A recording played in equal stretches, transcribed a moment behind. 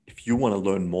If you want to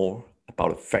learn more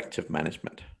about effective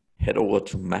management, head over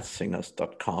to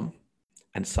maddsingers.com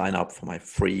and sign up for my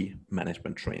free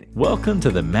management training. Welcome to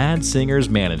the Mad Singers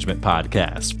Management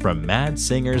Podcast from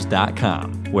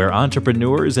maddsingers.com, where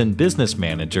entrepreneurs and business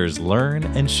managers learn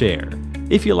and share.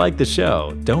 If you like the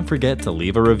show, don't forget to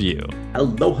leave a review.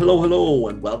 Hello,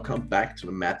 and welcome back to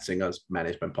the Mad Singers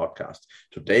Management Podcast.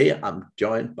 Today, I'm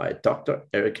joined by Dr.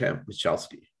 Erica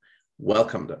Michalski.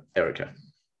 Welcome, Erica.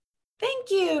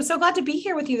 Thank you. So glad to be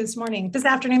here with you this morning, this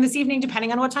afternoon, this evening,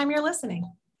 depending on what time you're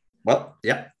listening. Well,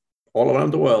 yeah, all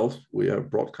around the world. We are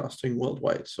broadcasting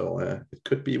worldwide, so it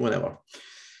could be whenever.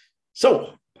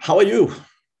 So, how are you?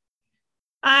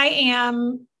 I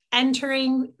am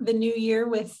entering the new year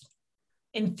with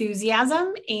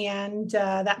enthusiasm, and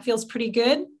that feels pretty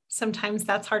good. Sometimes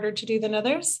that's harder to do than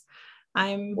others.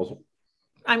 Awesome.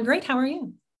 I'm great. How are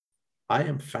you? I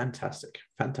am fantastic.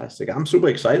 I'm super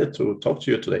excited to talk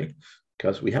to you today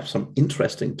because we have some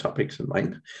interesting topics in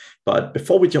mind. But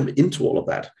before we jump into all of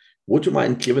that, would you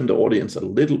mind giving the audience a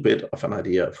little bit of an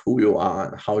idea of who you are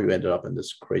and how you ended up in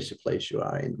this crazy place you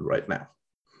are in right now?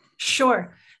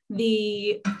 Sure.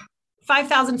 The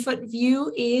 5,000-foot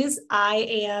view is I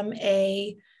am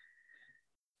a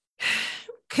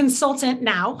consultant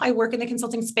now. I work in the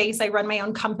consulting space. I run my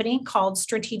own company called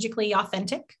Strategically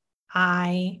Authentic.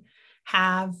 I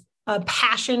have a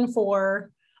passion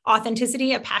for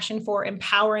authenticity, a passion for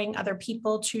empowering other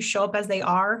people to show up as they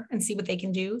are and see what they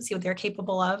can do, see what they're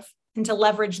capable of, and to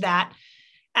leverage that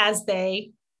as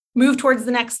they move towards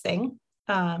the next thing.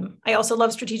 I also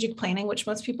love strategic planning, which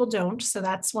most people don't. So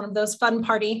that's one of those fun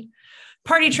party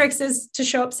tricks, is to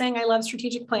show up saying I love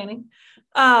strategic planning.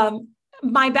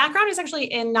 My background is actually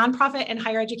in nonprofit and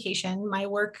higher education. My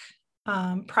work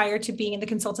prior to being in the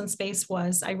consultant space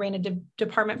was I ran a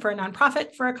department for a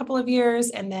nonprofit for a couple of years,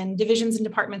 and then divisions and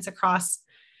departments across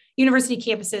university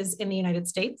campuses in the United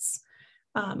States.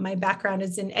 My background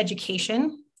is in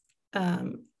education.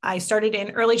 I started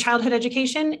in early childhood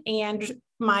education, and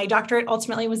my doctorate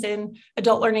ultimately was in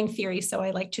adult learning theory. So I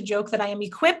like to joke that I am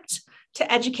equipped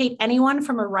to educate anyone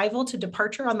from arrival to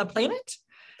departure on the planet.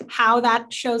 How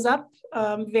that shows up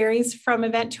varies from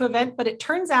event to event, but it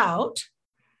turns out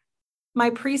my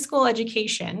preschool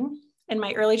education and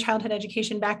my early childhood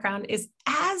education background is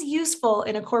as useful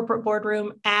in a corporate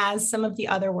boardroom as some of the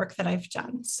other work that I've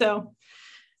done. So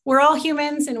we're all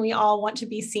humans, and we all want to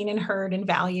be seen and heard and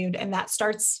valued. And that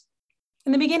starts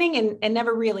in the beginning and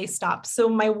never really stops. So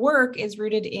my work is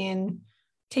rooted in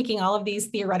taking all of these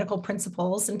theoretical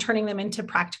principles and turning them into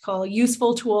practical,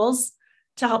 useful tools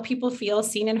to help people feel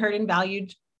seen and heard and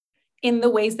valued in the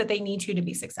ways that they need to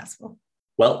be successful.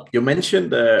 Well, you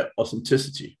mentioned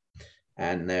authenticity,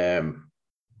 and I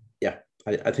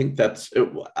think that's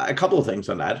a couple of things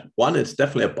on that. One, it's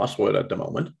definitely a buzzword at the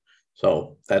moment,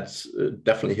 so that's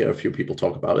definitely hear a few people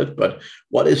talk about it. But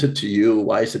what is it to you?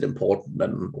 Why is it important,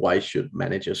 and why should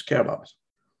managers care about it?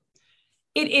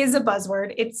 It is a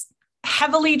buzzword. It's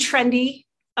heavily trendy,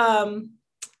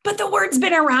 but the word's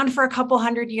been around for a couple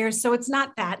hundred years, so it's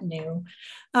not that new.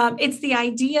 It's the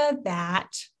idea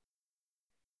that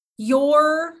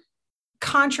your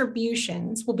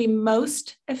contributions will be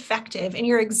most effective and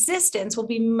your existence will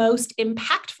be most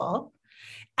impactful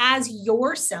as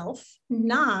yourself,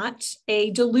 not a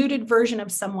diluted version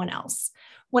of someone else.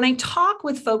 When I talk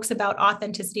with folks about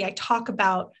authenticity, I talk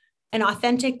about an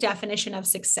authentic definition of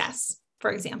success, for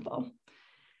example.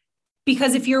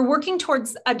 Because if you're working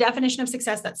towards a definition of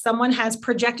success that someone has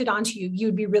projected onto you,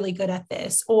 you'd be really good at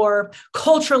this, or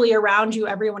culturally around you,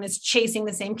 everyone is chasing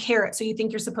the same carrot, so you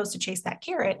think you're supposed to chase that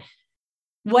carrot.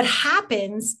 What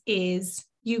happens is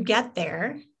you get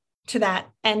there to that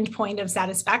end point of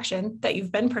satisfaction that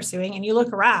you've been pursuing, and you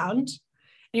look around and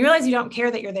you realize you don't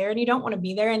care that you're there and you don't want to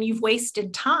be there, and you've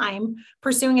wasted time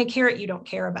pursuing a carrot you don't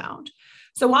care about.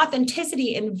 So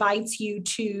authenticity invites you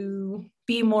to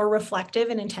be more reflective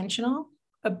and intentional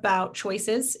about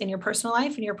choices in your personal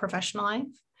life and your professional life,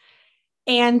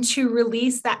 and to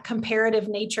release that comparative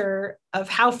nature of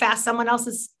how fast someone else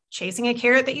is chasing a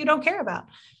carrot that you don't care about.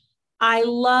 I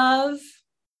love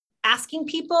asking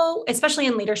people, especially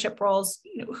in leadership roles,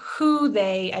 who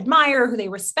they admire, who they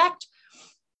respect,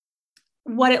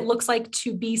 what it looks like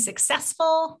to be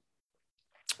successful.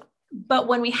 But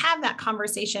when we have that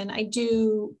conversation, I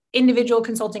do individual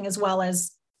consulting as well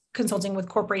as consulting with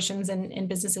corporations and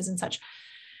businesses and such.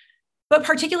 But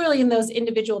particularly in those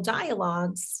individual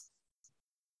dialogues,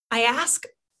 I ask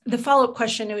the follow-up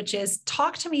question, which is,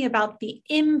 talk to me about the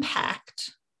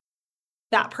impact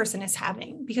that person is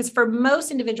having. Because for most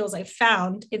individuals I've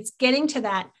found, it's getting to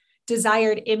that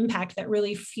desired impact that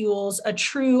really fuels a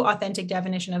true, authentic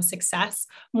definition of success,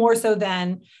 more so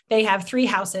than they have 3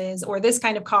 houses or this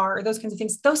kind of car or those kinds of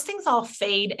things. Those things all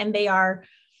fade, and they are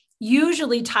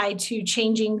usually tied to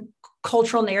changing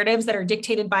cultural narratives that are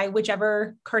dictated by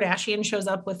whichever Kardashian shows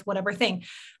up with whatever thing.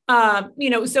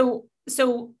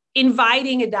 So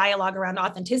inviting a dialogue around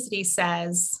authenticity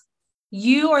says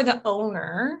you are the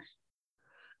owner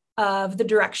of the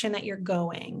direction that you're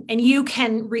going, and you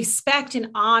can respect and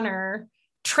honor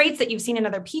traits that you've seen in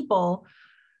other people,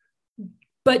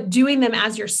 but doing them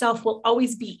as yourself will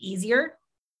always be easier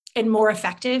and more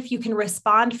effective. You can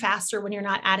respond faster when you're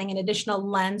not adding an additional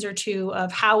lens or two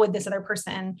of how would this other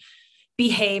person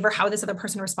behave or how would this other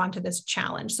person respond to this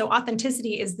challenge. So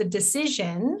authenticity is the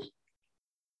decision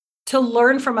to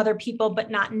learn from other people,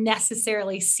 but not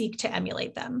necessarily seek to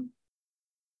emulate them.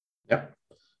 Yeah,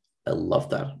 I love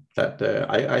that.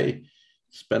 I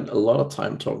spent a lot of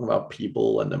time talking about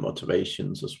people and their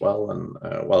motivations as well.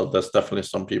 And well, there's definitely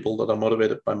some people that are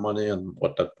motivated by money and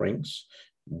what that brings.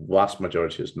 Vast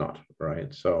majority is not,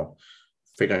 right? So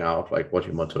figuring out like what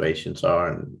your motivations are,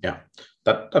 and yeah,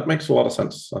 that makes a lot of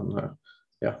sense. And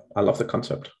yeah, I love the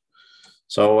concept.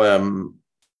 So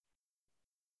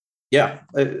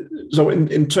so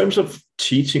in terms of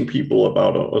teaching people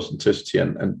about authenticity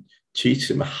and teach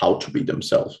them how to be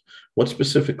themselves, what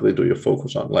specifically do you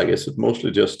focus on? Like, is it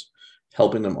mostly just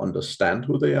helping them understand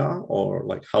who they are, or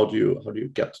like how do you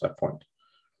get to that point?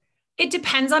 It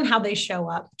depends on how they show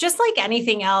up. Just like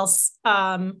anything else,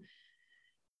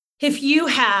 if you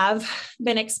have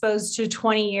been exposed to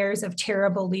 20 years of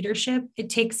terrible leadership, it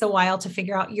takes a while to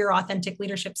figure out your authentic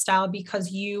leadership style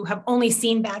because you have only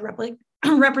seen bad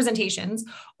representations,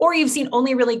 or you've seen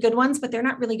only really good ones, but they're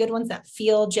not really good ones that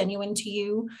feel genuine to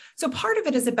you. So part of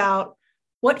it is about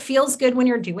what feels good when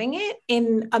you're doing it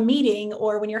in a meeting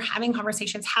or when you're having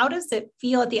conversations. How does it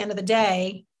feel at the end of the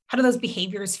day? How do those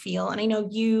behaviors feel? And I know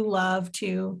you love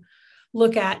to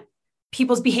look at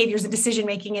people's behaviors and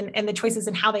decision-making and the choices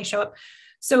and how they show up.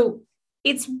 So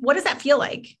it's, what does that feel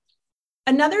like?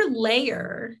 Another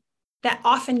layer that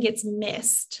often gets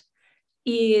missed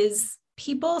is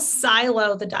people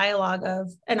silo the dialogue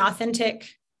of an authentic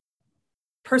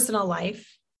personal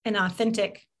life, an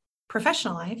authentic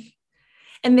professional life,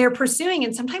 and they're pursuing,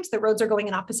 and sometimes the roads are going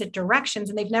in opposite directions,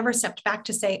 and they've never stepped back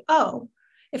to say, oh,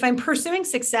 if I'm pursuing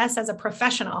success as a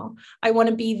professional, I want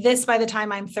to be this by the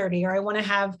time I'm 30, or I want to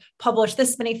have published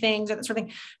this many things or that sort of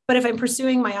thing. But if I'm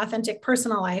pursuing my authentic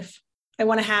personal life, I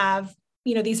want to have,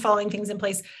 these following things in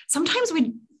place. Sometimes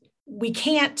we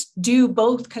can't do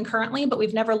both concurrently, but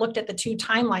we've never looked at the two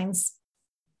timelines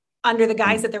under the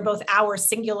guise that they're both our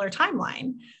singular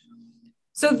timeline.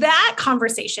 So that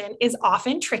conversation is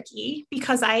often tricky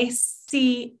because I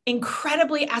see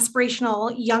incredibly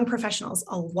aspirational young professionals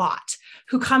a lot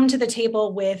who come to the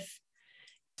table with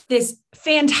this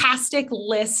fantastic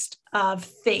list of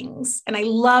things. And I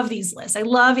love these lists. I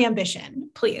love ambition.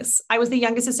 Please. I was the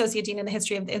youngest associate dean in the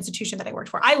history of the institution that I worked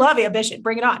for. I love ambition.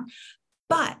 Bring it on.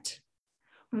 But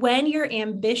when your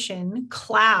ambition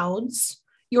clouds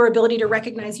your ability to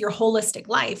recognize your holistic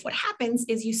life, what happens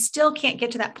is you still can't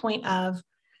get to that point of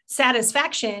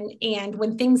satisfaction. And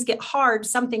when things get hard,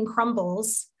 something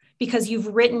crumbles because you've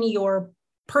written your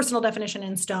personal definition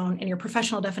in stone and your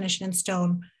professional definition in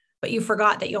stone, but you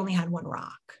forgot that you only had one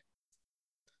rock.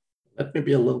 Let me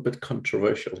be a little bit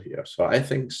controversial here. So I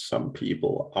think some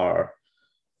people are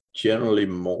generally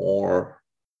more,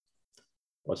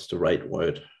 what's the right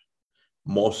word?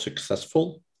 More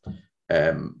successful,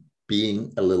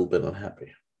 being a little bit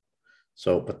unhappy.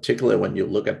 So particularly when you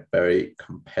look at very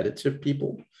competitive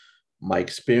people, my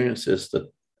experience is that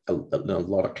in a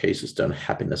lot of cases, their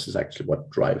unhappiness is actually what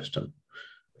drives them.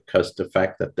 Because the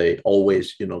fact that they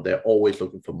always, they're always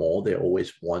looking for more, they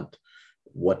always want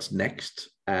what's next.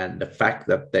 And the fact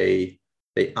that they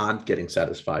aren't getting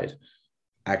satisfied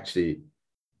actually,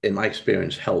 in my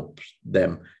experience, helps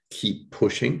them keep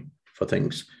pushing for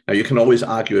things. Now, you can always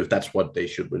argue if that's what they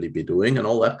should really be doing and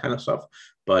all that kind of stuff.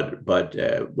 But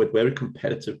with very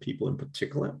competitive people in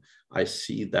particular, I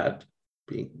see that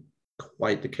being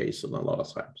quite the case in a lot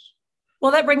of times.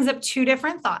 Well, that brings up two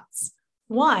different thoughts.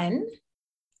 One,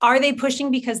 are they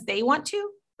pushing because they want to,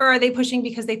 or are they pushing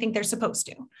because they think they're supposed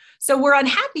to? So we're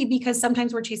unhappy because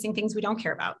sometimes we're chasing things we don't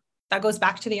care about. That goes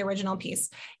back to the original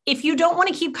piece. If you don't want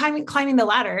to keep climbing the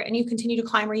ladder and you continue to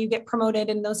climb or you get promoted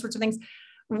and those sorts of things,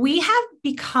 we have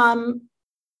become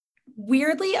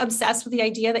weirdly obsessed with the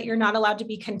idea that you're not allowed to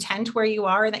be content where you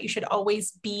are and that you should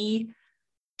always be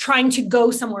trying to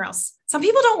go somewhere else. Some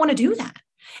people don't want to do that.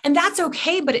 And that's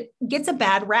okay, but it gets a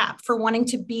bad rap for wanting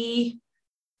to be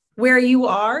where you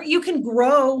are. You can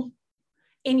grow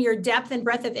in your depth and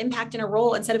breadth of impact in a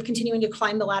role instead of continuing to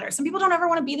climb the ladder. Some people don't ever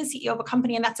want to be the CEO of a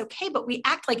company, and that's okay, but we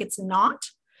act like it's not.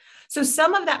 So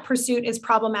some of that pursuit is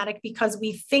problematic because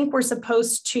we think we're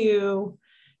supposed to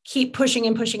keep pushing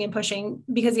and pushing and pushing,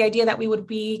 because the idea that we would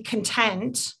be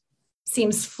content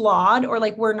seems flawed, or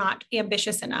like we're not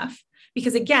ambitious enough.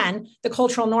 Because again, the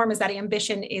cultural norm is that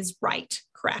ambition is right,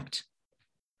 correct?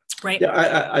 Right.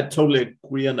 Yeah, I totally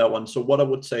agree on that one. So what I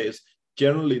would say is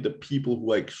generally the people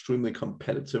who are extremely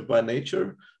competitive by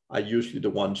nature are usually the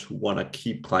ones who want to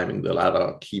keep climbing the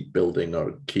ladder, keep building,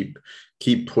 or keep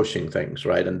pushing things,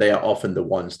 right? And they are often the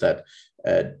ones that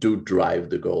do drive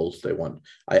the goals they want.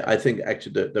 I think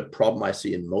actually the problem I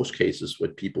see in most cases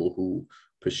with people who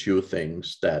pursue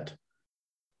things that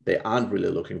they aren't really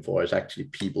looking for is actually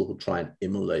people who try and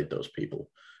emulate those people.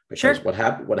 Because sure.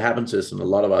 what happens is in a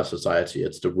lot of our society,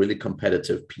 it's the really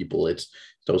competitive people. It's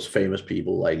those famous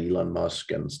people like Elon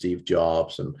Musk and Steve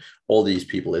Jobs and all these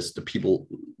people. It's the people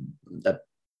that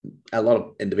a lot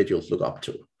of individuals look up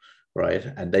to, right?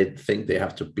 And they think they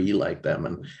have to be like them.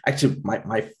 And actually,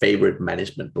 my favorite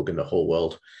management book in the whole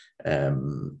world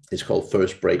is called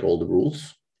First Break All the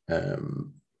Rules.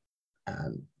 And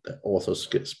the author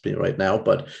skips me right now,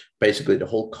 but basically the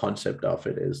whole concept of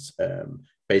it is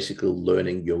basically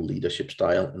learning your leadership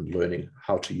style and learning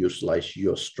how to utilize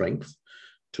your strength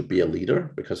to be a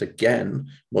leader. Because again,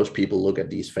 most people look at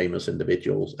these famous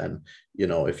individuals and, you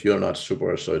know, if you're not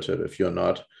super assertive, if you're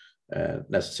not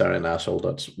necessarily an asshole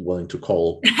that's willing to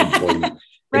call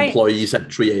right. employees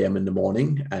at 3 a.m. in the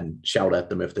morning and shout at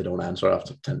them if they don't answer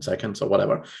after 10 seconds or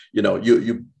whatever, you know,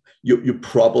 you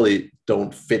probably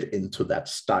don't fit into that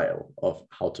style of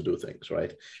how to do things,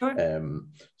 right? Sure.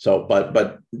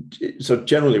 So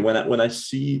generally when I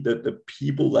see the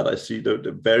people that I see,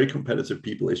 the very competitive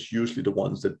people is usually the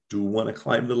ones that do want to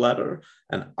climb the ladder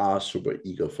and are super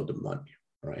eager for the money,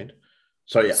 right?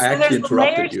 Sorry, I actually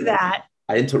interrupted you.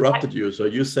 I interrupted you. So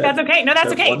you said that's okay. No,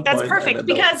 that's okay. That's perfect,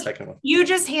 because you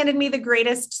just handed me the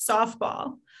greatest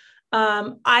softball.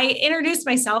 I introduced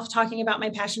myself talking about my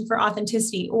passion for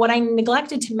authenticity. What I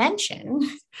neglected to mention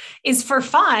is, for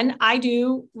fun, I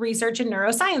do research in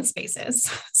neuroscience spaces.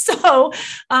 So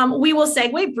we will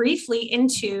segue briefly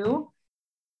into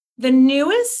the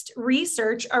newest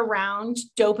research around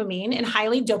dopamine and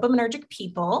highly dopaminergic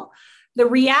people. The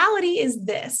reality is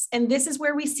this, and this is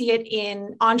where we see it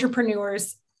in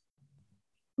entrepreneurs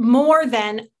more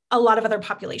than a lot of other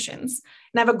populations.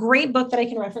 And I have a great book that I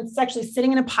can reference. It's actually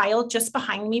sitting in a pile just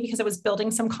behind me because I was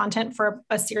building some content for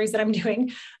a series that I'm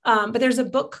doing. But there's a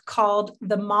book called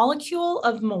The Molecule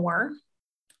of More,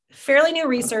 fairly new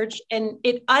research, and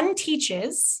it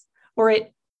unteaches, or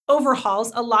it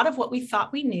overhauls, a lot of what we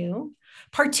thought we knew,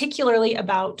 particularly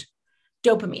about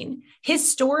dopamine.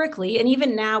 Historically, and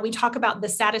even now, we talk about the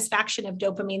satisfaction of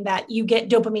dopamine, that you get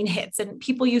dopamine hits, and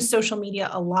people use social media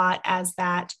a lot as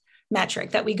that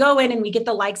metric, that we go in and we get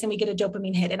the likes and we get a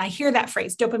dopamine hit. And I hear that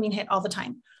phrase, dopamine hit, all the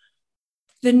time.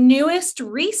 The newest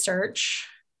research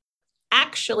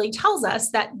actually tells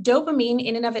us that dopamine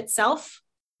in and of itself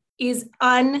is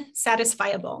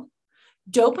unsatisfiable.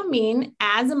 Dopamine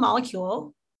as a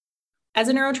molecule, as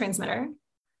a neurotransmitter,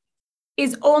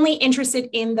 is only interested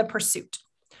in the pursuit.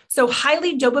 So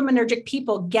highly dopaminergic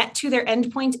people get to their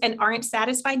endpoint and aren't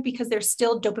satisfied because they're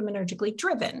still dopaminergically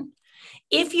driven.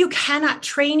 If you cannot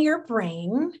train your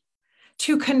brain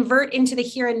to convert into the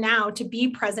here and now, to be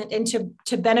present and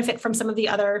to benefit from some of the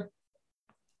other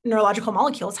neurological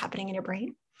molecules happening in your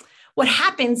brain, what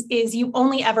happens is you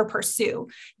only ever pursue.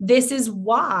 This is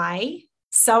why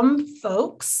some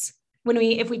folks,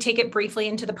 if we take it briefly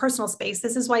into the personal space,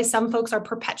 this is why some folks are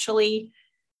perpetually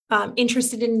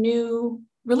interested in new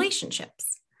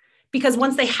relationships. Because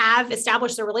once they have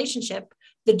established a relationship,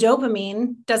 the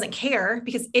dopamine doesn't care,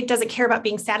 because it doesn't care about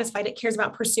being satisfied. It cares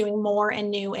about pursuing more and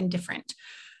new and different.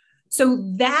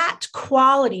 So that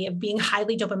quality of being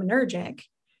highly dopaminergic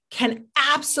can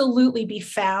absolutely be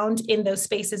found in those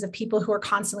spaces of people who are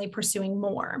constantly pursuing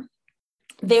more.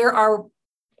 There are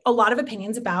a lot of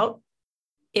opinions about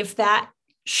if that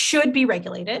should be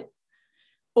regulated,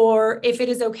 or if it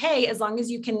is okay, as long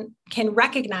as you can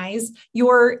recognize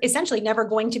you're essentially never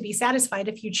going to be satisfied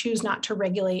if you choose not to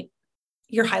regulate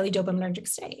your highly dopaminergic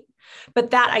state.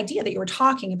 But that idea that you were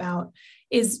talking about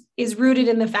is rooted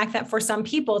in the fact that for some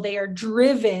people, they are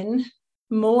driven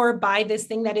more by this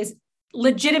thing that is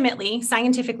legitimately,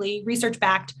 scientifically,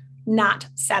 research-backed, not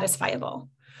satisfiable.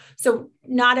 So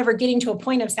not ever getting to a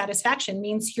point of satisfaction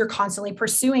means you're constantly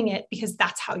pursuing it because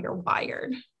that's how you're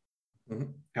wired.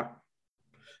 Mm-hmm. Yeah.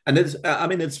 And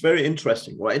it's very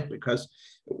interesting, right? Because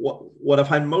what I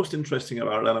find most interesting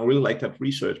about it, and I really like that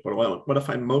research, but what I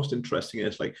find most interesting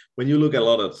is like when you look at a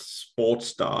lot of sports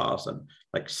stars and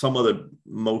like some of the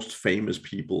most famous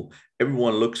people,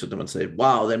 everyone looks at them and say,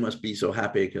 wow, they must be so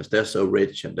happy because they're so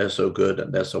rich and they're so good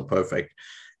and they're so perfect.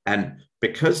 And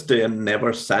because they are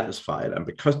never satisfied and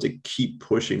because they keep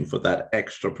pushing for that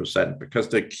extra percent, because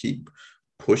they keep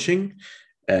pushing,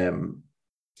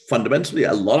 fundamentally,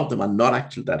 a lot of them are not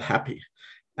actually that happy.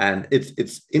 And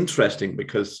it's interesting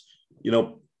because,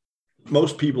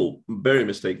 most people very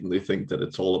mistakenly think that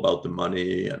it's all about the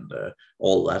money and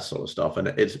all that sort of stuff.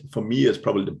 And for me, it's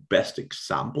probably the best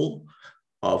example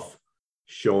of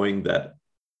showing that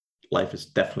life is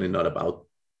definitely not about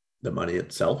the money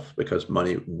itself, because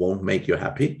money won't make you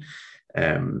happy.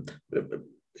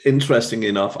 Interesting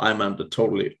enough, I'm on the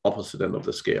totally opposite end of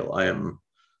the scale. I am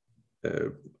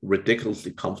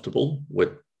ridiculously comfortable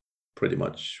with pretty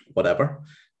much whatever.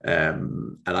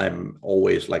 And I'm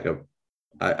always like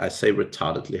I say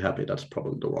retardedly happy. That's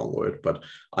probably the wrong word, but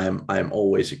I am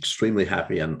always extremely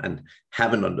happy and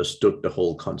haven't understood the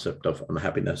whole concept of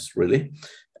unhappiness really.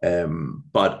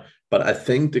 But I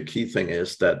think the key thing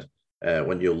is that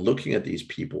when you're looking at these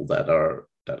people that are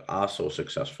so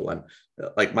successful, and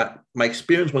like my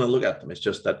experience when I look at them is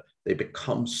just that they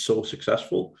become so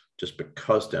successful just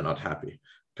because they're not happy.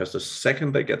 Because the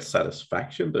second they get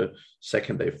satisfaction, the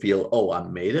second they feel, oh, I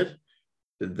made it,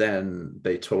 then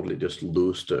they totally just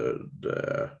lose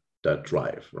that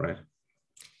drive, right?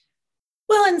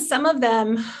 Well, and some of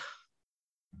them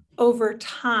over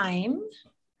time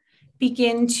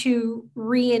begin to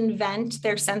reinvent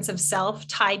their sense of self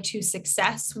tied to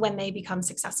success when they become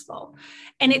successful.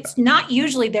 And it's not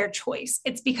usually their choice.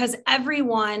 It's because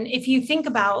everyone, if you think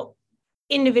about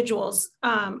individuals,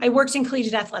 I worked in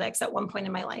collegiate athletics at one point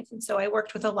in my life. And so I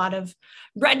worked with a lot of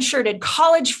redshirted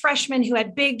college freshmen who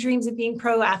had big dreams of being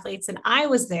pro athletes. And I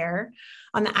was there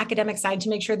on the academic side to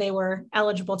make sure they were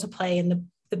eligible to play in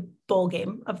the bowl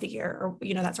game of the year, or,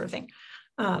 that sort of thing.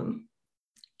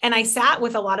 And I sat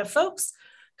with a lot of folks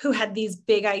who had these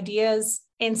big ideas,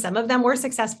 and some of them were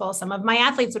successful. Some of my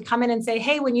athletes would come in and say,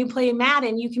 hey, when you play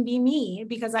Madden, you can be me,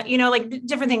 because like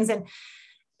different things.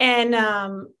 And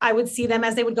I would see them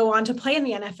as they would go on to play in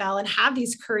the NFL and have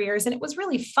these careers. And it was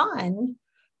really fun.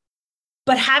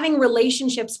 But having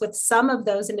relationships with some of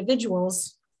those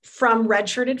individuals, from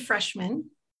redshirted freshmen,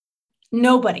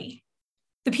 nobody.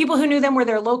 The people who knew them were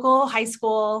their local high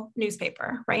school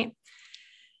newspaper, right?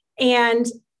 And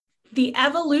the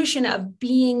evolution of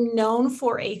being known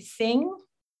for a thing,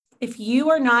 if you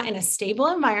are not in a stable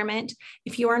environment,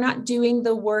 if you are not doing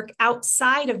the work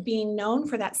outside of being known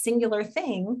for that singular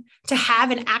thing to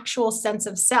have an actual sense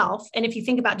of self. And if you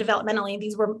think about developmentally,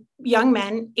 these were young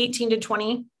men, 18 to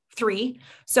 23.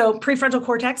 So prefrontal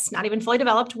cortex, not even fully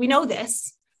developed. We know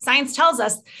this. Science tells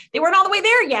us they weren't all the way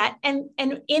there yet. And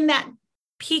in that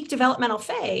peak developmental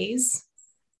phase,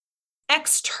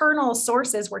 external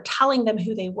sources were telling them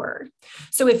who they were.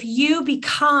 So if you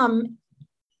become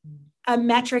a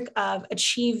metric of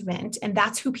achievement, and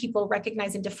that's who people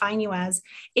recognize and define you as,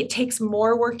 it takes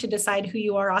more work to decide who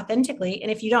you are authentically.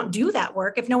 And if you don't do that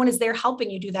work, if no one is there helping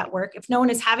you do that work, if no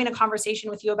one is having a conversation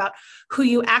with you about who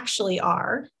you actually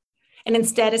are, and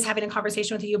instead is having a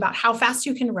conversation with you about how fast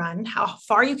you can run, how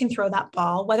far you can throw that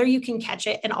ball, whether you can catch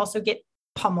it and also get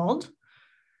pummeled,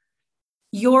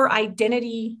 your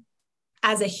identity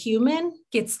as a human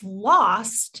gets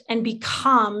lost and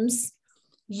becomes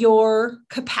your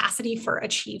capacity for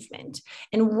achievement.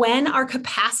 And when our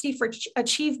capacity for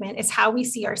achievement is how we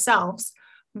see ourselves,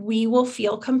 we will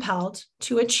feel compelled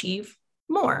to achieve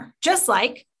more. Just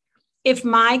like if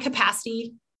my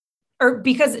capacity,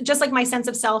 because just like my sense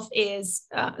of self is,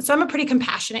 so I'm a pretty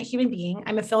compassionate human being.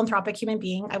 I'm a philanthropic human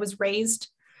being. I was raised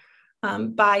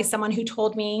by someone who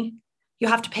told me, you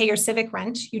have to pay your civic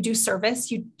rent. You do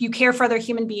service. You care for other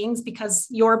human beings because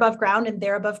you're above ground and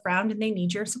they're above ground and they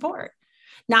need your support.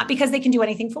 Not because they can do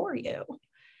anything for you.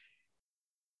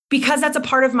 Because that's a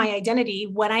part of my identity.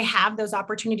 When I have those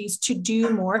opportunities to do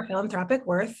more philanthropic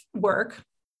work,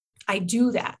 I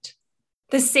do that.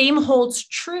 The same holds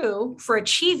true for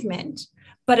achievement,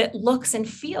 but it looks and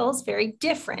feels very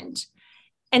different.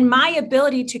 And my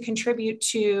ability to contribute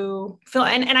to,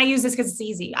 and I use this because it's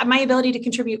easy, my ability to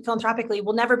contribute philanthropically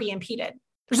will never be impeded.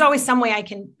 There's always some way I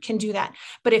can do that.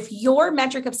 But if your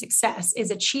metric of success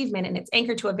is achievement and it's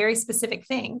anchored to a very specific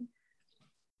thing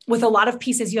with a lot of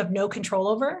pieces you have no control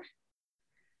over,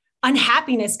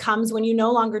 unhappiness comes when you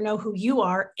no longer know who you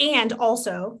are, and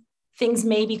also things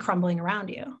may be crumbling around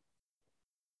you.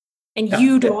 And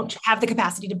you don't have the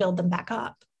capacity to build them back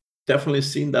up. Definitely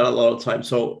seen that a lot of times.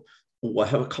 So well, I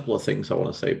have a couple of things I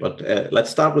want to say, but let's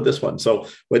start with this one. So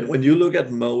when you look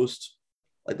at most,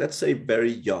 like let's say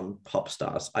very young pop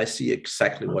stars, I see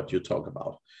exactly what you talk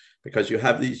about, because you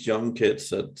have these young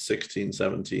kids at 16,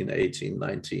 17, 18,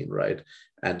 19, right?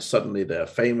 And suddenly they're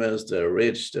famous, they're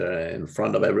rich, they're in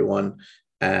front of everyone.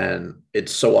 And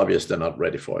it's so obvious they're not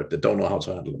ready for it. They don't know how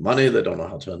to handle the money. They don't know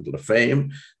how to handle the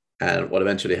fame. And what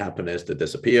eventually happens is they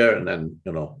disappear, and then,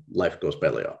 life goes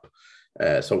belly up.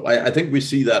 So I think we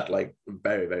see that like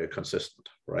very, very consistent,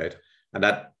 right? And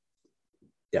that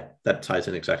ties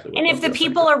in exactly. And if the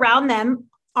people around them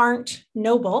aren't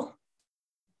noble,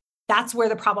 that's where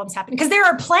the problems happen. Because there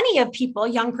are plenty of people,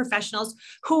 young professionals,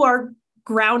 who are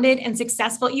grounded and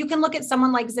successful. You can look at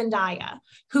someone like Zendaya,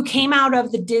 who came out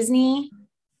of the Disney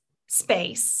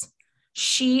space.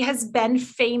 She has been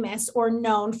famous or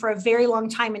known for a very long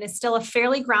time and is still a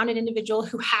fairly grounded individual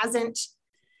who hasn't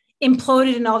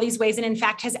imploded in all these ways. And in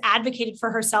fact, has advocated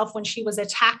for herself when she was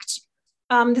attacked.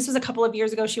 This was a couple of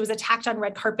years ago. She was attacked on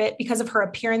red carpet because of her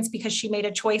appearance, because she made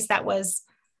a choice that was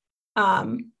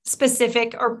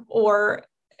specific or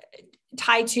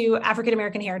tied to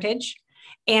African-American heritage.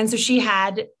 And so she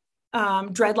had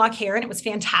dreadlock hair, and it was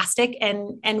fantastic.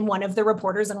 And one of the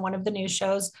reporters on one of the news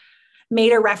shows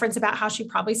made a reference about how she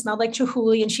probably smelled like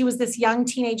Chihuly. And she was this young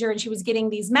teenager, and she was getting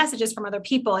these messages from other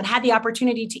people and had the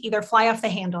opportunity to either fly off the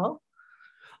handle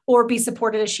or be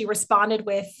supported as she responded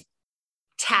with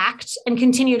tact and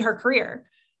continued her career.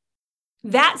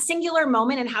 That singular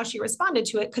moment and how she responded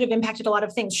to it could have impacted a lot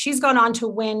of things. She's gone on to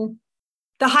win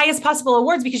the highest possible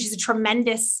awards because she's a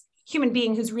tremendous human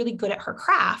being who's really good at her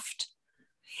craft.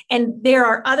 And there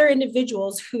are other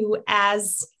individuals who,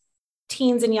 as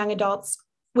teens and young adults,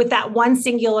 with that one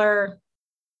singular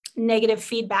negative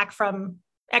feedback from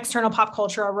external pop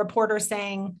culture, a reporter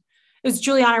saying, it was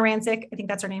Juliana Rancic, I think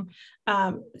that's her name,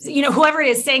 whoever it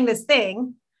is saying this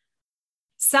thing,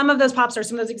 some of those pop stars,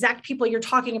 some of those exact people you're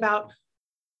talking about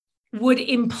would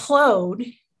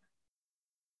implode.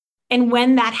 And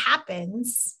when that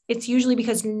happens, it's usually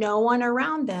because no one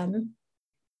around them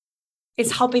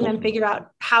is helping them figure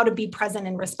out how to be present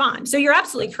and respond. So you're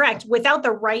absolutely correct. Without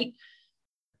the right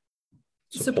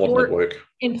support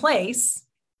in place,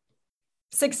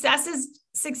 success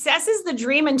is the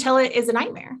dream until it is a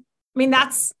nightmare. I mean,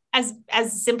 that's as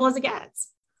simple as it gets.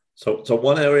 So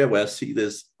one area where I see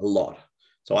this a lot.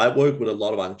 So I work with a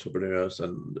lot of entrepreneurs,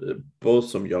 and both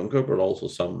some younger, but also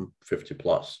some 50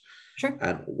 plus. Sure.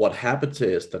 And what happens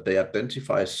is that they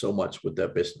identify so much with their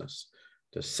business.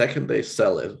 The second they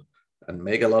sell it and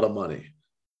make a lot of money,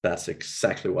 that's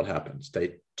exactly what happens.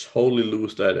 They totally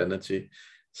lose their identity.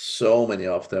 So many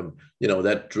of them,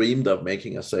 that dreamed of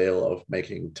making a sale, of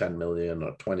making 10 million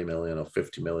or 20 million or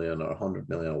 50 million or 100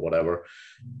 million or whatever.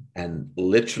 And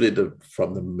literally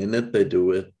from the minute they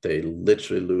do it, they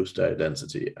literally lose their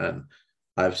identity. And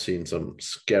I've seen some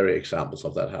scary examples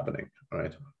of that happening,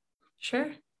 right? Sure.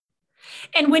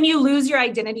 And when you lose your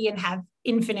identity and have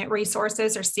infinite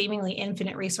resources or seemingly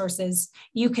infinite resources,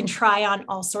 you can try on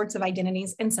all sorts of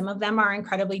identities. And some of them are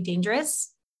incredibly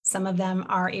dangerous. Some of them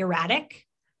are erratic.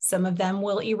 Some of them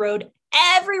will erode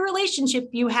every relationship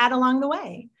you had along the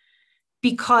way,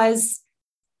 because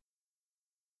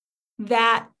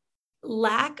that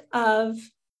lack of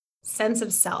sense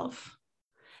of self,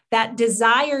 that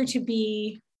desire to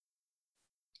be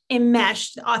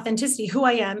enmeshed, authenticity, who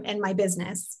I am and my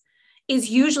business,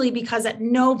 is usually because at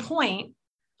no point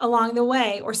along the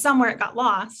way or somewhere it got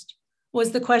lost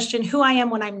was the question, who I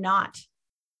am when I'm not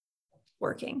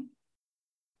working.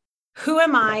 Who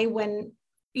am I when,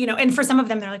 and for some of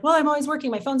them, they're like, well, I'm always working.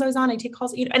 My phone's always on. I take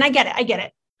calls, and I get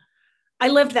it. I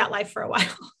lived that life for a while.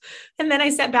 And then I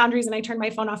set boundaries and I turned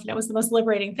my phone off, and it was the most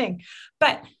liberating thing.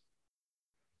 But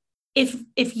if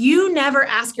you never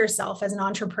ask yourself as an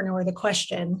entrepreneur the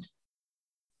question,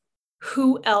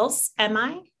 who else am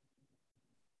I?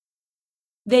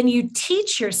 Then you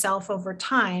teach yourself over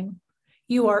time,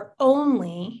 you are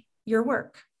only your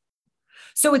work.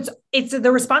 So it's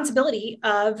the responsibility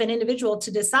of an individual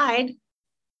to decide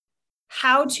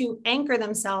how to anchor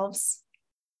themselves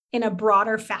in a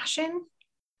broader fashion.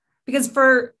 Because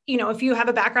if you have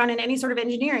a background in any sort of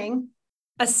engineering,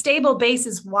 a stable base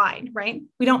is wide, right?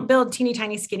 We don't build teeny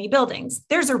tiny skinny buildings.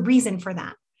 There's a reason for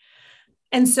that.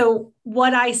 And so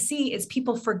what I see is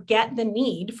people forget the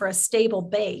need for a stable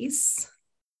base.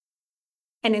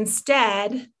 And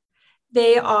instead,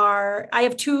 I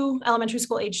have 2 elementary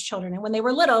school age children. And when they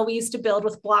were little, we used to build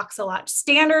with blocks a lot,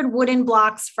 standard wooden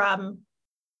blocks from,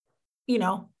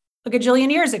 a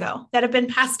gajillion years ago that have been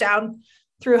passed down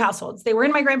through households. They were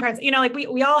in my grandparents,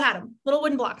 we all had them, little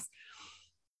wooden blocks.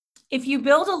 If you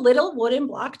build a little wooden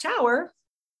block tower,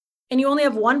 and you only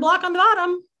have one block on the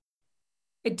bottom,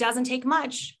 it doesn't take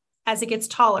much as it gets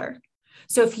taller.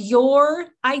 So if your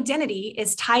identity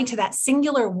is tied to that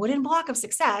singular wooden block of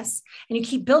success and you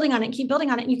keep building on it, keep building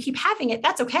on it, and you keep having it,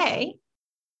 that's okay.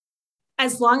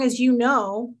 As long as you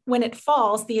know when it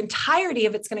falls, the entirety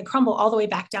of it's going to crumble all the way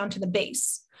back down to the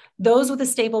base. Those with a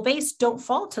stable base don't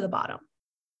fall to the bottom.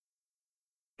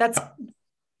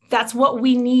 That's what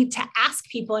we need to ask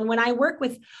people. And when I work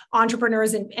with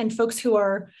entrepreneurs and folks who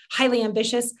are highly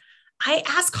ambitious, I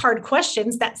ask hard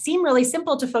questions that seem really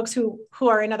simple to folks who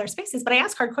are in other spaces, but I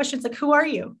ask hard questions like, who are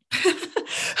you? Who do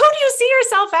you see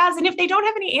yourself as? And if they don't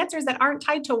have any answers that aren't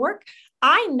tied to work,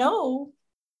 I know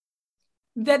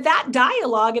that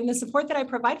dialogue and the support that I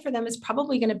provide for them is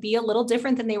probably going to be a little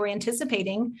different than they were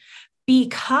anticipating,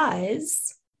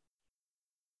 because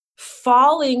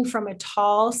falling from a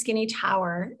tall, skinny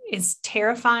tower is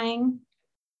terrifying,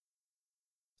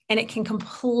 and it can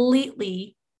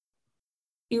completely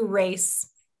erase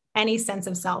any sense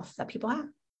of self that people have.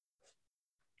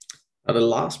 Now, the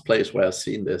last place where I've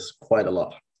seen this quite a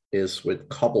lot is with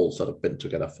couples that have been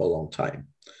together for a long time,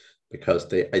 because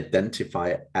they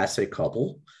identify as a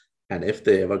couple. And if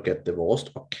they ever get divorced,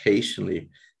 occasionally,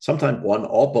 sometimes one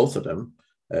or both of them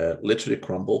literally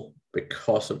crumble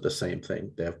because of the same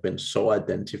thing. They have been so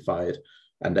identified,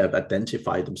 and they've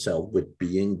identified themselves with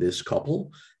being this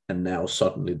couple, and now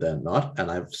suddenly they're not. And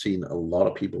I've seen a lot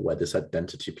of people where this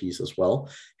identity piece as well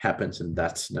happens in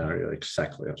that scenario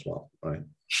exactly as well, right?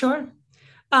 Sure.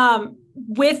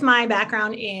 With my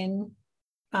background in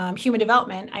human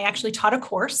development, I actually taught a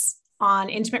course on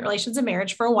intimate relations and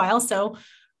marriage for a while. So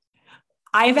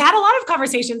I've had a lot of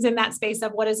conversations in that space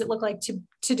of what does it look like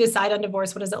to decide on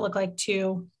divorce? What does it look like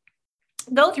to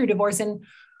go through divorce? And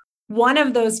one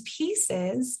of those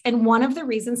pieces, and one of the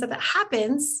reasons that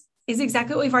happens, is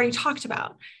exactly what we've already talked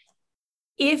about.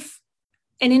 If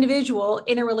an individual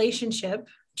in a relationship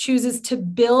chooses to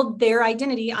build their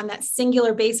identity on that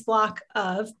singular base block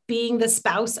of being the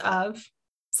spouse of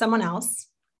someone else,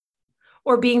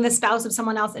 or being the spouse of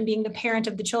someone else and being the parent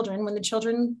of the children, when the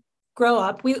children grow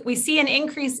up, we see an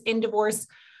increase in divorce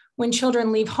when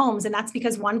children leave homes. And that's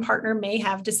because one partner may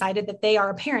have decided that they are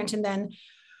a parent. And then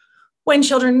when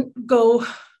children go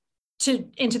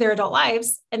into their adult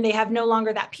lives and they have no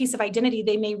longer that piece of identity,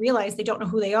 they may realize they don't know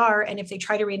who they are. And if they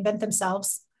try to reinvent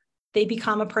themselves, they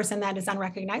become a person that is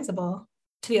unrecognizable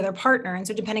to the other partner. And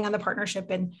so depending on the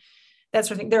partnership and that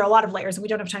sort of thing, there are a lot of layers, and we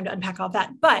don't have time to unpack all of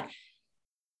that. But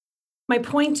my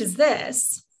point is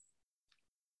this: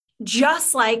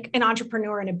 just like an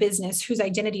entrepreneur in a business whose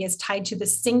identity is tied to the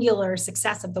singular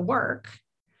success of the work,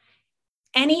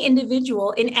 any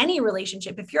individual in any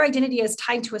relationship, if your identity is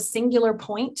tied to a singular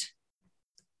point,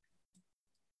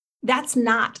 that's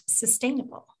not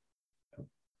sustainable.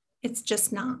 It's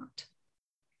just not.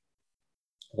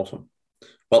 Awesome.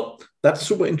 Well, that's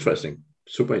super interesting.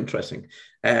 Super interesting.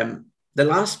 The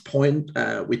last point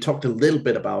we talked a little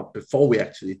bit about before we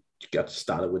actually got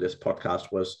started with this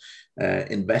podcast was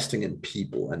investing in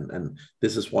people. And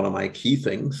this is one of my key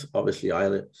things. Obviously,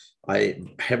 I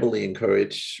heavily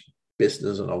encourage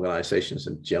business and organizations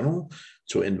in general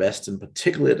to invest in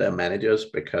particularly their managers,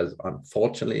 because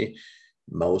unfortunately,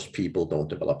 most people don't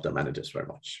develop their managers very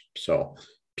much. So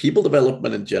people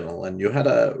development in general, and you had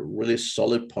a really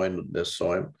solid point on this.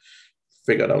 So I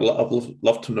figured I'd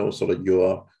love to know sort of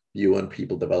your view on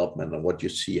people development and what you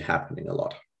see happening a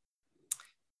lot.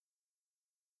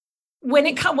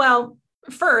 Well,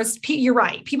 first, you're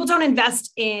right. People don't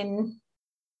invest in,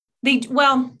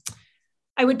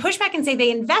 I would push back and say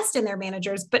they invest in their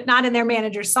managers, but not in their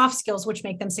managers' soft skills, which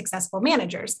make them successful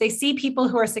managers. They see people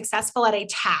who are successful at a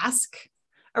task,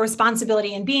 a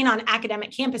responsibility, and being on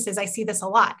academic campuses. I see this a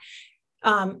lot.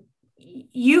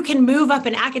 You can move up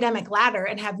an academic ladder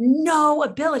and have no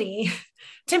ability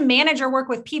to manage or work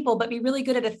with people, but be really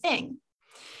good at a thing.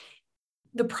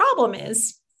 The problem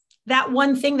is that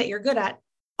one thing that you're good at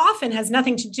often has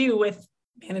nothing to do with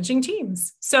managing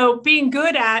teams. So being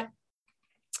good at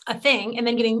a thing and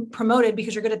then getting promoted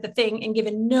because you're good at the thing and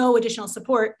given no additional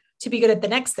support to be good at the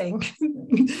next thing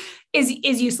is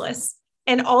useless,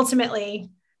 and ultimately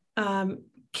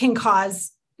can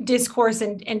cause discourse,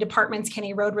 and departments can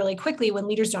erode really quickly when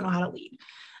leaders don't know how to lead.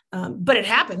 But it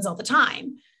happens all the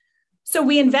time. So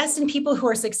we invest in people who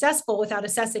are successful without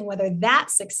assessing whether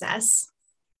that success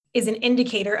is an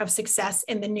indicator of success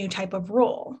in the new type of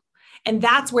role. And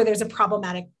that's where there's a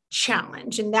problematic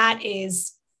challenge. And that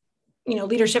is,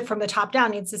 leadership from the top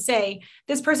down needs to say,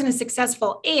 this person is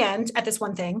successful and at this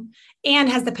one thing, and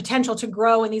has the potential to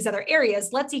grow in these other areas.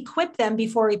 Let's equip them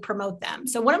before we promote them.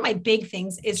 So one of my big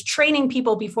things is training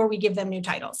people before we give them new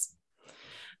titles.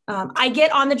 I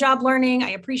get on the job learning.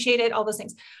 I appreciate it, all those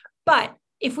things. But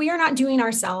if we are not doing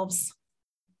ourselves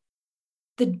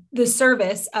the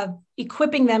service of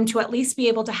equipping them to at least be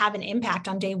able to have an impact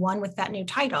on day one with that new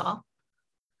title,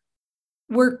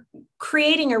 we're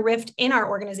creating a rift in our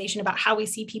organization about how we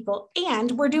see people,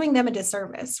 and we're doing them a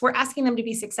disservice. We're asking them to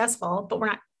be successful, but we're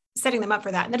not setting them up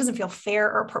for that. And that doesn't feel fair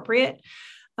or appropriate.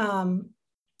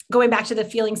 Going back to the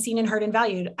feeling seen and heard and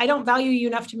valued. I don't value you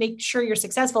enough to make sure you're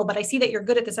successful, but I see that you're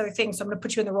good at this other thing. So I'm going to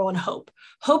put you in the role in hope.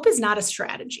 Hope is not a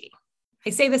strategy. I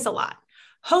say this a lot.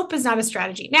 Hope is not a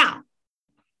strategy. Now,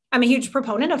 I'm a huge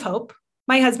proponent of hope.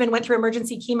 My husband went through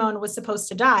emergency chemo and was supposed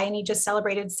to die, and he just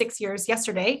celebrated 6 years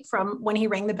yesterday from when he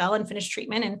rang the bell and finished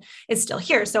treatment and is still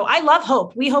here. So I love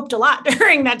hope. We hoped a lot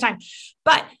during that time,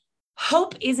 but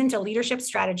hope isn't a leadership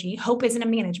strategy. Hope isn't a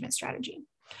management strategy.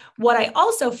 What I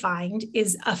also find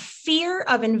is a fear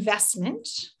of investment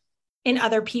in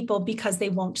other people because they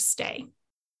won't stay.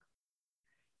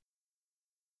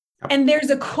 And there's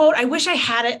a quote, I wish I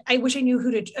had it. I wish I knew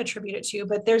who to attribute it to,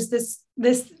 but there's this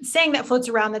saying that floats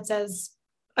around that says,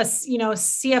 a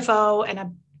CFO and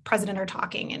a president are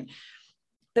talking, and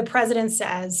the president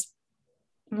says,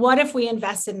 what if we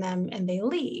invest in them and they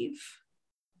leave?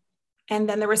 And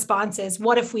then the response is,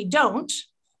 what if we don't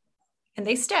and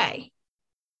they stay?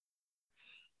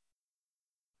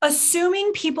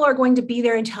 Assuming people are going to be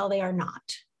there until they are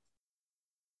not.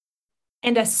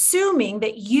 And assuming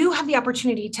that you have the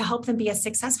opportunity to help them be as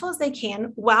successful as they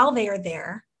can while they are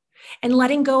there, and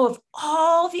letting go of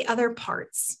all the other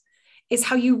parts is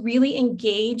how you really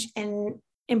engage an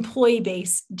employee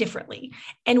base differently.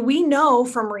 And we know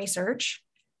from research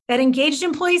that engaged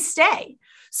employees stay.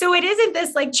 So it isn't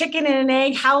this like chicken and an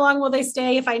egg. How long will they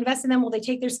stay? If I invest in them, will they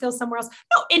take their skills somewhere else?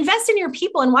 No, invest in your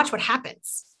people and watch what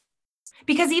happens.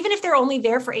 Because even if they're only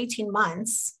there for 18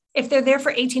 months, if they're there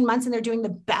for 18 months and they're doing the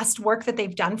best work that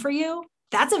they've done for you,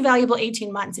 that's a valuable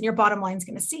 18 months and your bottom line is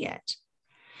going to see it.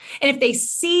 And if they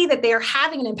see that they are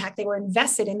having an impact, they were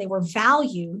invested in, they were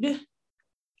valued,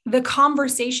 the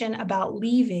conversation about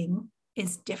leaving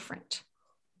is different.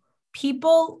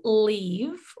 People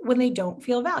leave when they don't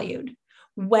feel valued.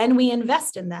 When we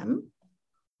invest in them,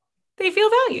 they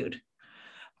feel valued.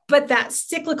 But that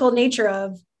cyclical nature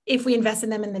of if we invest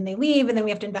in them and then they leave and then we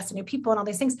have to invest in new people and all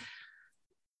these things,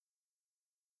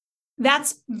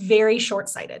 that's very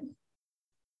short-sighted.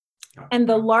 And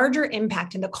the larger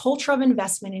impact and the culture of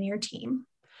investment in your team,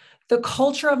 the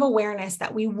culture of awareness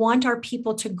that we want our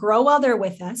people to grow while they're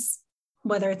with us,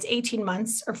 whether it's 18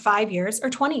 months or 5 years or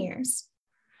 20 years,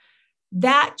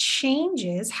 that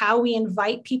changes how we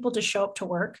invite people to show up to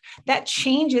work. That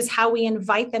changes how we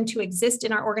invite them to exist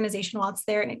in our organization while it's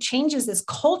there. And it changes this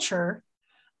culture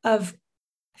of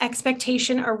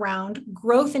expectation around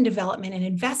growth and development and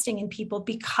investing in people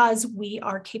because we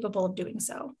are capable of doing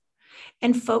so.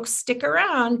 And folks stick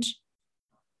around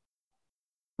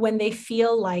when they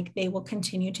feel like they will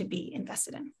continue to be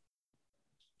invested in.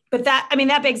 But that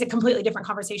begs a completely different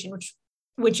conversation,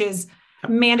 which is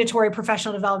mandatory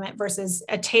professional development versus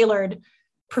a tailored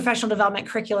professional development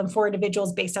curriculum for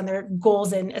individuals based on their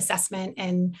goals and assessment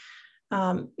and,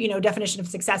 definition of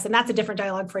success. And that's a different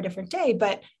dialogue for a different day.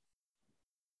 But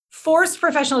forced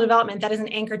professional development that isn't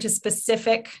anchored to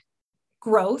specific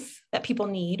growth that people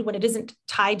need, when it isn't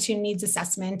tied to needs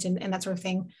assessment and that sort of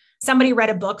thing. Somebody read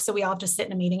a book, so we all have to sit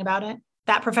in a meeting about it.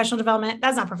 That professional development,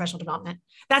 that's not professional development.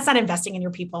 That's not investing in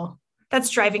your people. That's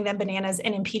driving them bananas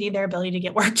and impeding their ability to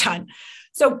get work done.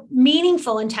 So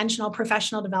meaningful, intentional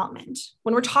professional development.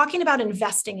 When we're talking about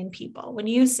investing in people, when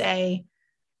you say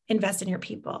invest in your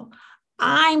people,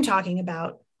 I'm talking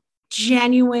about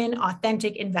genuine,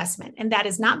 authentic investment. And that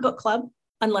is not book club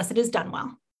unless it is done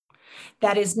well.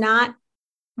 That is not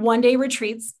one-day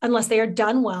retreats unless they are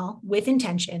done well with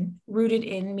intention, rooted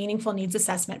in meaningful needs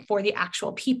assessment for the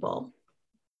actual people.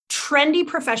 Trendy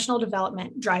professional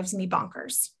development drives me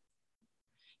bonkers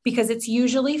because it's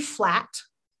usually flat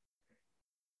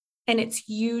and it's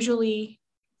usually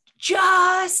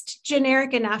just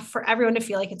generic enough for everyone to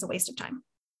feel like it's a waste of time.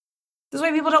 This is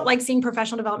why people don't like seeing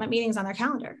professional development meetings on their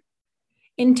calendar.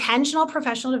 Intentional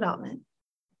professional development,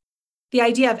 the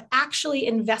idea of actually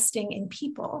investing in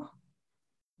people,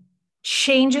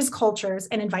 changes cultures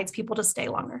and invites people to stay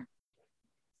longer.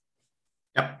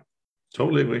 Yeah,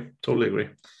 totally agree.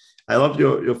 I love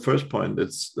your first point.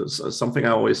 It's something I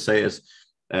always say is,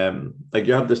 like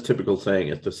you have this typical saying,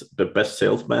 is the best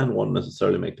salesman won't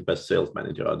necessarily make the best sales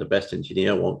manager, or the best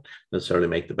engineer won't necessarily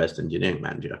make the best engineering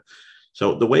manager.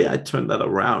 So the way I turn that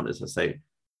around is I say,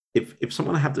 if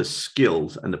someone have the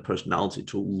skills and the personality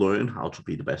to learn how to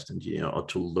be the best engineer or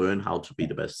to learn how to be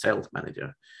the best sales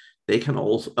manager, they can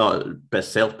also,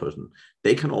 best salesperson,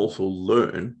 they can also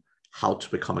learn how to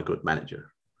become a good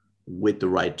manager with the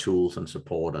right tools and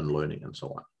support and learning and so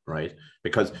on, right?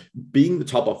 Because being the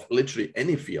top of literally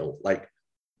any field, like,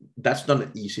 that's not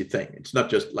an easy thing. It's not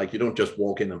just like, you don't just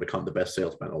walk in and become the best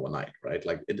salesman overnight, right?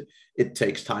 Like it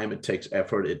takes time, it takes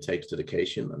effort, it takes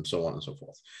dedication, and so on and so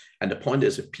forth. And the point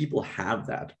is, if people have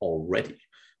that already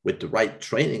with the right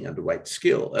training and the right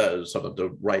skill, sort of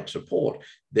the right support,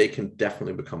 they can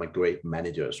definitely become a great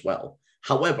manager as well.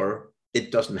 However,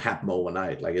 it doesn't happen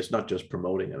overnight. Like, it's not just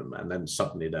promoting them and then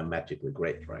suddenly they're magically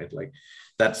great, right? Like,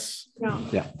 that's,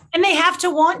 yeah. And they have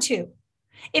to want to.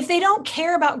 If they don't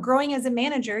care about growing as a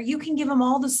manager, you can give them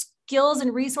all the skills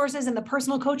and resources and the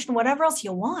personal coach and whatever else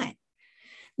you want.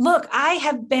 Look, I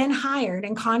have been hired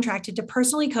and contracted to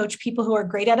personally coach people who are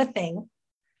great at a thing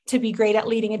to be great at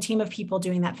leading a team of people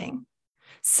doing that thing.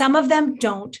 Some of them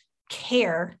don't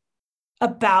care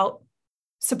about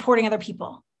supporting other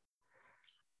people.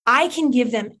 I can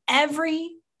give them every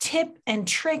tip and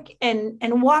trick and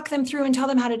walk them through and tell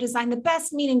them how to design the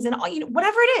best meetings and all,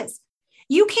 whatever it is.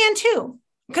 You can too,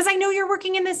 because I know you're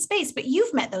working in this space, but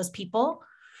you've met those people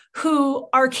who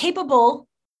are capable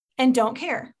and don't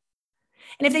care.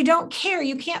 And if they don't care,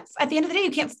 you can't, at the end of the day,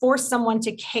 you can't force someone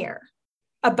to care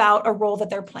about a role that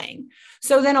they're playing.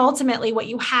 So then ultimately what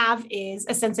you have is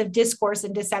a sense of discourse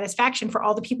and dissatisfaction for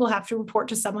all the people who have to report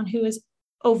to someone who is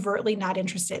overtly not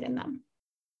interested in them.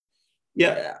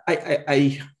 Yeah,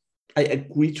 I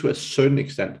agree to a certain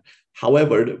extent.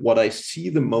 However, what I see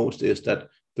the most is that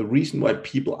the reason why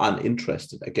people aren't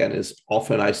interested, again, is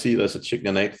often I see it as a chicken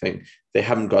and egg thing. They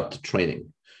haven't got the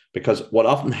training. Because what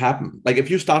often happens, like if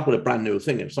you start with a brand new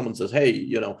thing, if someone says,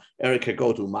 hey, Erica,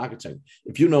 go do marketing.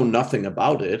 If you know nothing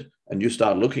about it and you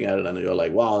start looking at it and you're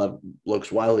like, wow, that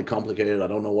looks wildly complicated. I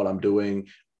don't know what I'm doing.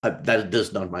 That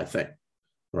is not my thing,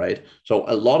 right? So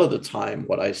a lot of the time,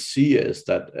 what I see is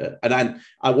that, and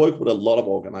I work with a lot of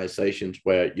organizations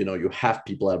where, you have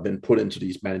people that have been put into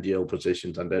these managerial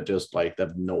positions and they're just like, they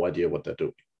have no idea what they're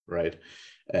doing, right?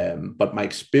 But my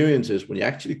experience is when you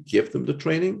actually give them the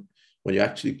training, when you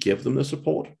actually give them the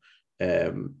support,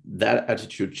 that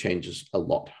attitude changes a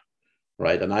lot,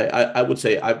 right? And I would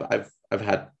say I've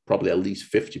had probably at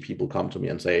least 50 people come to me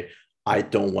and say, I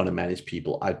don't want to manage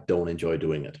people. I don't enjoy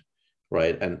doing it,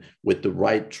 right? And with the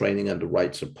right training and the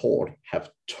right support,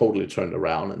 have totally turned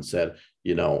around and said,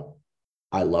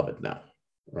 I love it now,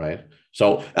 right?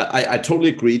 So I totally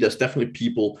agree. There's definitely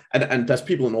people, and there's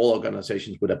people in all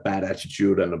organizations with a bad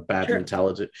attitude and a bad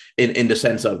mentality in the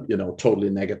sense of, totally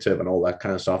negative and all that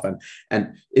kind of stuff.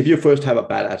 And if you first have a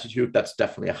bad attitude, that's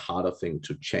definitely a harder thing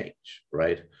to change,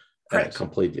 right?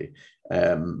 Completely.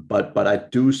 But I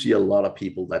do see a lot of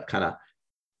people that kind of,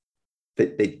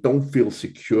 they don't feel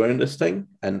secure in this thing.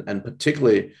 And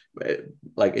particularly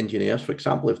like engineers, for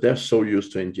example, if they're so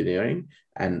used to engineering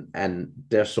and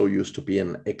they're so used to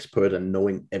being an expert and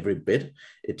knowing every bit,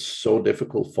 it's so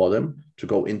difficult for them to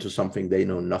go into something they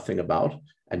know nothing about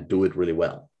and do it really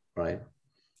well, right?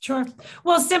 Sure.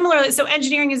 Well, similarly, so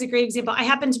engineering is a great example. I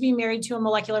happen to be married to a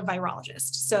molecular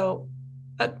virologist, so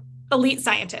an elite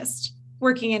scientist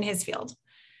working in his field.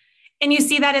 And you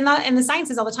see that in the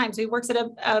sciences all the time. So he works at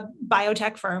a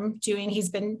biotech firm he's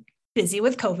been busy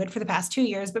with COVID for the past 2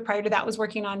 years, but prior to that was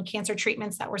working on cancer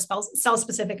treatments that were cell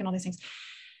specific and all these things.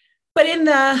 But in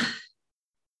the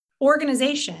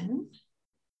organization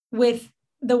with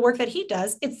the work that he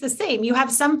does, it's the same. You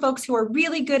have some folks who are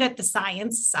really good at the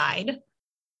science side,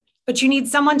 but you need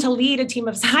someone to lead a team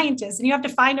of scientists, and you have to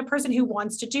find a person who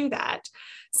wants to do that.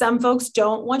 Some folks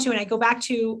don't want to. And I go back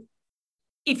to,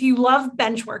 if you love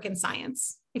bench work in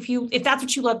science, if that's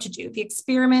what you love to do, the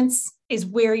experiments is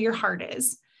where your heart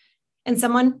is, and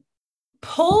someone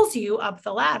pulls you up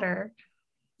the ladder,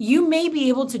 you may be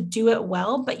able to do it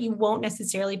well, but you won't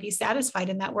necessarily be satisfied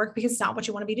in that work because it's not what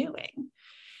you want to be doing.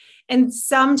 And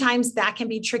sometimes that can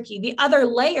be tricky. The other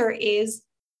layer is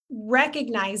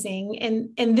recognizing,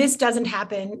 and this doesn't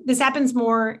happen, this happens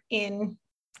more in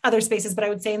other spaces, but I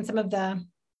would say in some of the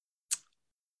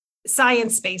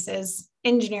science spaces,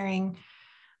 engineering,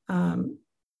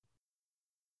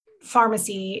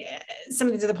 pharmacy, some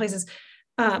of these other places,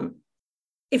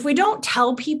 if we don't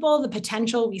tell people the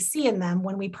potential we see in them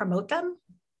when we promote them,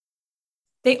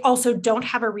 they also don't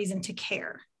have a reason to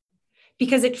care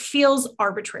because it feels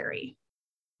arbitrary.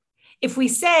 If we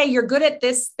say you're good at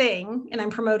this thing and I'm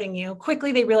promoting you,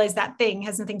 quickly they realize that thing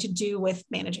has nothing to do with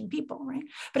managing people, right?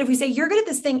 But if we say you're good at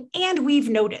this thing and we've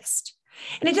noticed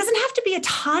And it doesn't have to be a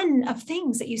ton of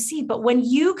things that you see, but when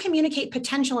you communicate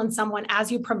potential in someone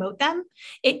as you promote them,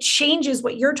 it changes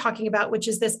what you're talking about, which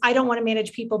is this, I don't want to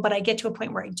manage people, but I get to a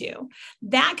point where I do.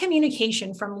 That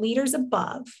communication from leaders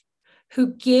above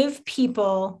who give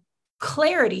people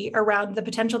clarity around the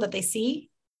potential that they see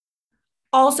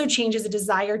also changes a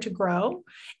desire to grow.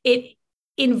 It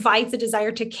invites a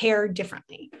desire to care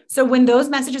differently. So when those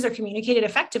messages are communicated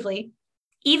effectively,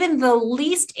 even the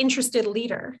least interested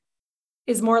leader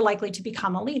is more likely to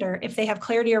become a leader if they have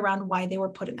clarity around why they were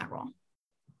put in that role.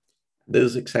 This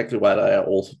is exactly what I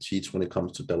also teach when it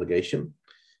comes to delegation,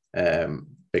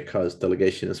 because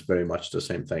delegation is very much the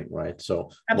same thing, right?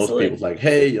 So Absolutely. Most people like,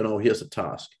 hey, here's a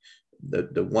task.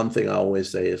 The one thing I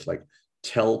always say is like,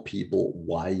 tell people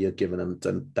why you're giving them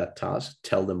that task.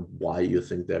 Tell them why you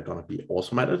think they're going to be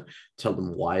awesome at it. Tell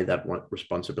them why that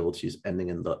responsibility is ending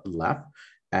in the lap.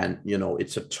 And,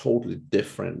 it's a totally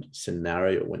different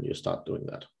scenario when you start doing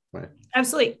that, right?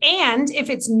 Absolutely. And if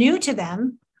it's new to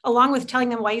them, along with telling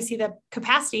them why you see the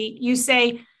capacity, you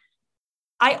say,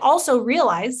 I also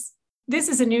realize this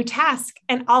is a new task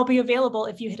and I'll be available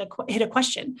if you hit a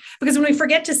question. Because when we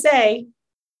forget to say,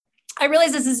 I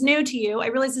realize this is new to you, I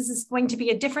realize this is going to be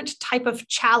a different type of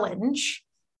challenge.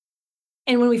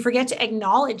 And when we forget to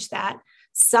acknowledge that,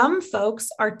 some folks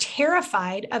are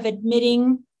terrified of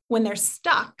admitting when they're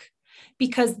stuck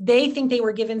because they think they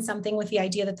were given something with the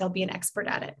idea that they'll be an expert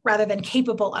at it rather than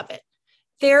capable of it.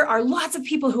 There are lots of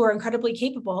people who are incredibly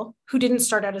capable who didn't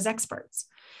start out as experts.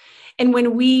 And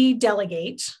when we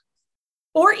delegate,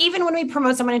 or even when we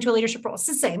promote someone into a leadership role, it's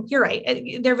the same. You're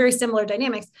right. They're very similar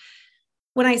dynamics.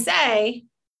 When I say,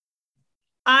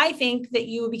 I think that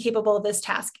you will be capable of this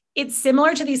task, it's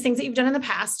similar to these things that you've done in the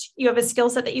past. You have a skill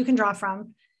set that you can draw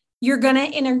from. You're going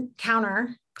to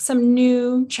encounter some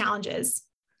new challenges.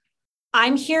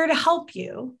 I'm here to help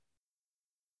you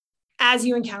as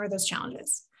you encounter those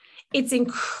challenges. It's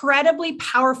incredibly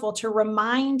powerful to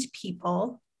remind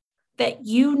people that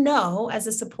as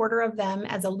a supporter of them,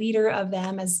 as a leader of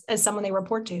them, as someone they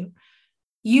report to,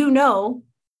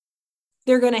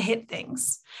 they're going to hit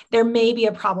things. There may be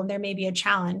a problem. There may be a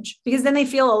challenge, because then they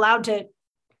feel allowed to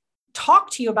talk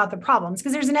to you about the problems,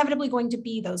 because there's inevitably going to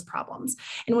be those problems.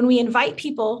 And when we invite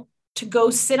people to go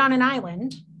sit on an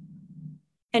island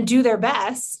and do their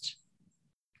best,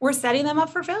 we're setting them up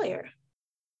for failure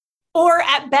or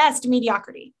at best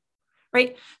mediocrity,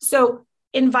 right? So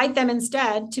invite them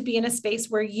instead to be in a space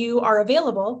where you are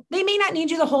available. They may not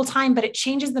need you the whole time, but it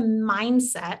changes the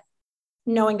mindset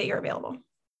knowing that you're available.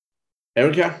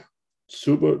 Erica,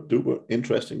 super duper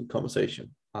interesting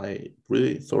conversation. I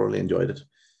really thoroughly enjoyed it.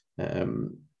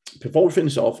 Before we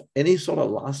finish off, any sort of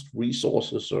last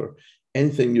resources or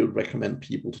anything you'd recommend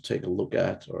people to take a look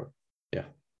at, or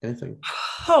anything?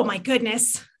 Oh my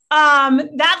goodness.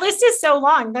 That list is so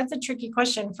long. That's a tricky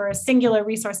question for a singular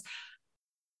resource.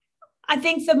 I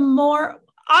think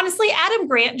honestly, Adam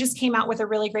Grant just came out with a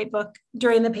really great book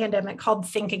during the pandemic called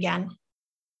Think Again.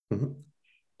 Mm-hmm.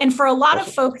 And for a lot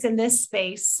of folks in this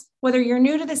space, whether you're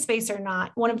new to the space or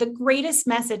not, one of the greatest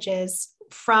messages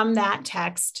from that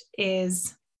text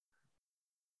is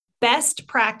best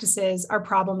practices are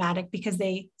problematic because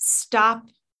they stop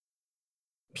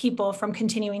people from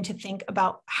continuing to think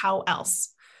about how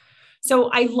else. So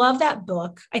I love that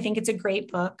book. I think it's a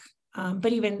great book.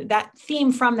 But even that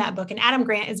theme from that book, and Adam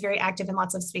Grant is very active in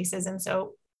lots of spaces. And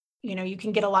so, you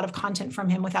can get a lot of content from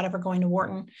him without ever going to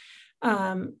Wharton.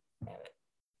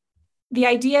 The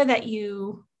idea that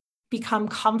you become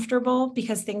comfortable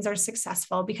because things are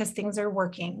successful, because things are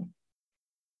working,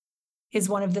 is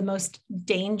one of the most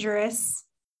dangerous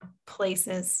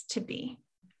places to be.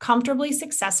 Comfortably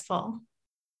successful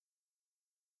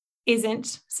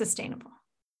isn't sustainable.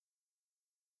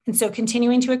 And so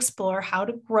continuing to explore how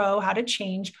to grow, how to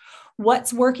change,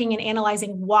 what's working, and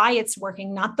analyzing why it's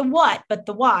working, not the what, but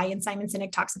the why. And Simon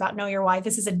Sinek talks about know your why.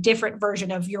 This is a different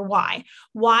version of your why.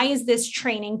 Why is this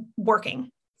training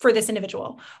working for this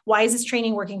individual? Why is this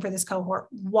training working for this cohort?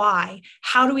 Why?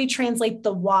 How do we translate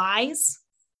the whys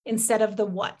instead of the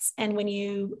whats? And when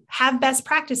you have best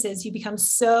practices, you become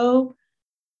so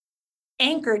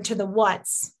anchored to the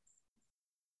whats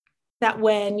that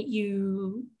when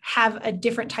you have a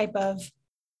different type of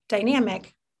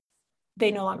dynamic, they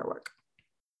no longer work.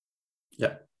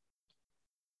 Yeah.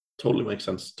 Totally makes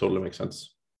sense.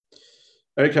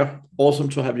 Erica, awesome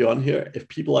to have you on here. If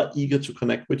people are eager to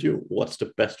connect with you, what's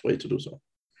the best way to do so?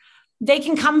 They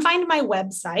can come find my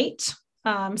website.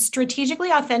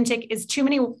 Strategically Authentic is too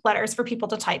many letters for people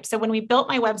to type. So when we built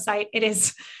my website, it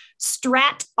is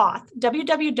StratAuth,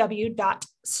 www.strat,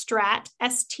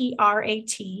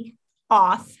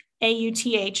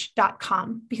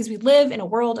 AUTH.com, because we live in a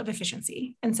world of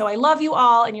efficiency. And so I love you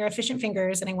all and your efficient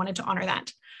fingers, and I wanted to honor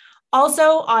that.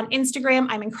 Also on Instagram,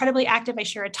 I'm incredibly active. I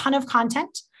share a ton of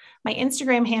content. My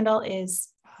Instagram handle is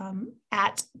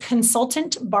at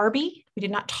Consultant Barbie. We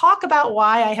did not talk about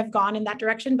why I have gone in that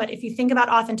direction, but if you think about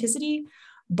authenticity,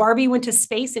 Barbie went to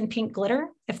space in pink glitter.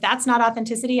 If that's not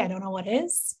authenticity, I don't know what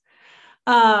is.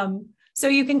 So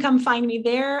you can come find me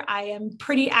there. I am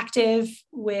pretty active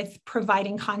with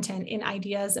providing content in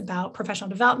ideas about professional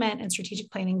development and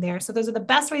strategic planning there. So those are the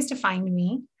best ways to find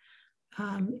me.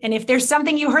 And if there's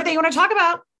something you heard that you want to talk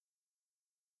about,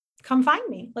 come find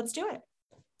me. Let's do it.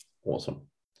 Awesome.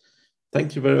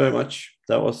 Thank you very, very much.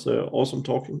 That was awesome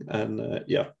talking. And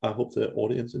I hope the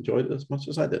audience enjoyed it as much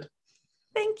as I did.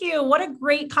 Thank you. What a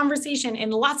great conversation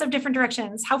in lots of different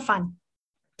directions. How fun.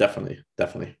 Definitely.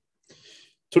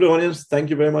 To the audience, thank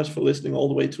you very much for listening all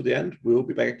the way to the end. We'll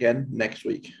be back again next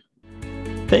week.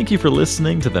 Thank you for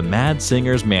listening to the Mad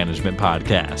Singers Management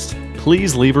Podcast.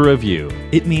 Please leave a review.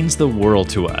 It means the world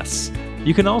to us.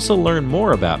 You can also learn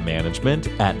more about management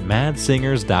at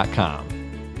madsingers.com.